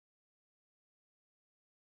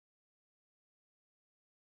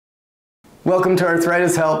Welcome to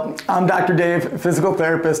Arthritis Help. I'm Dr. Dave, physical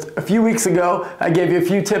therapist. A few weeks ago, I gave you a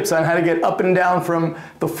few tips on how to get up and down from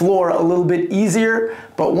the floor a little bit easier,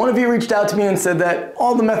 but one of you reached out to me and said that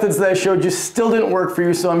all the methods that I showed you still didn't work for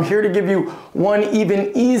you, so I'm here to give you one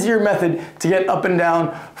even easier method to get up and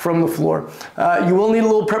down from the floor. You will need a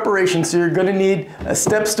little preparation, so you're gonna need a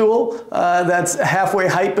step stool that's halfway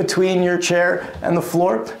height between your chair and the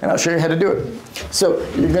floor, and I'll show you how to do it. So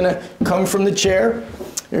you're gonna come from the chair,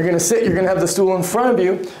 you're gonna sit, you're gonna have the stool in front of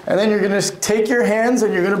you, and then you're gonna take your hands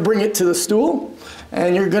and you're gonna bring it to the stool,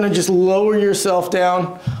 and you're gonna just lower yourself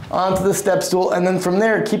down onto the step stool, and then from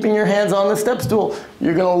there, keeping your hands on the step stool,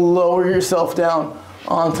 you're gonna lower yourself down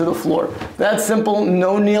onto the floor. That's simple,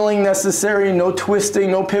 no kneeling necessary, no twisting,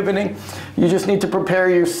 no pivoting. You just need to prepare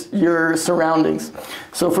your surroundings.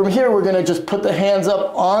 So from here, we're gonna just put the hands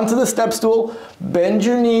up onto the step stool, bend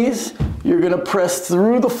your knees, you're gonna press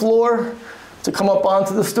through the floor to come up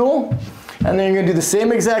onto the stool, and then you're gonna do the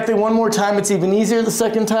same exact thing one more time. It's even easier the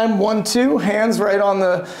second time. 1, 2, hands right on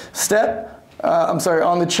the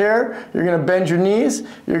on the chair. You're gonna bend your knees,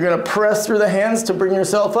 you're gonna press through the hands to bring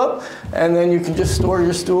yourself up, and then you can just store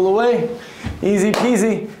your stool away. Easy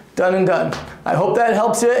peasy, done and done. I hope that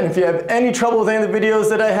helps you, and if you have any trouble with any of the videos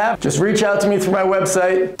that I have, just reach out to me through my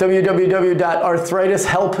website,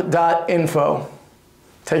 www.arthritishelp.info.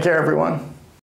 Take care, everyone.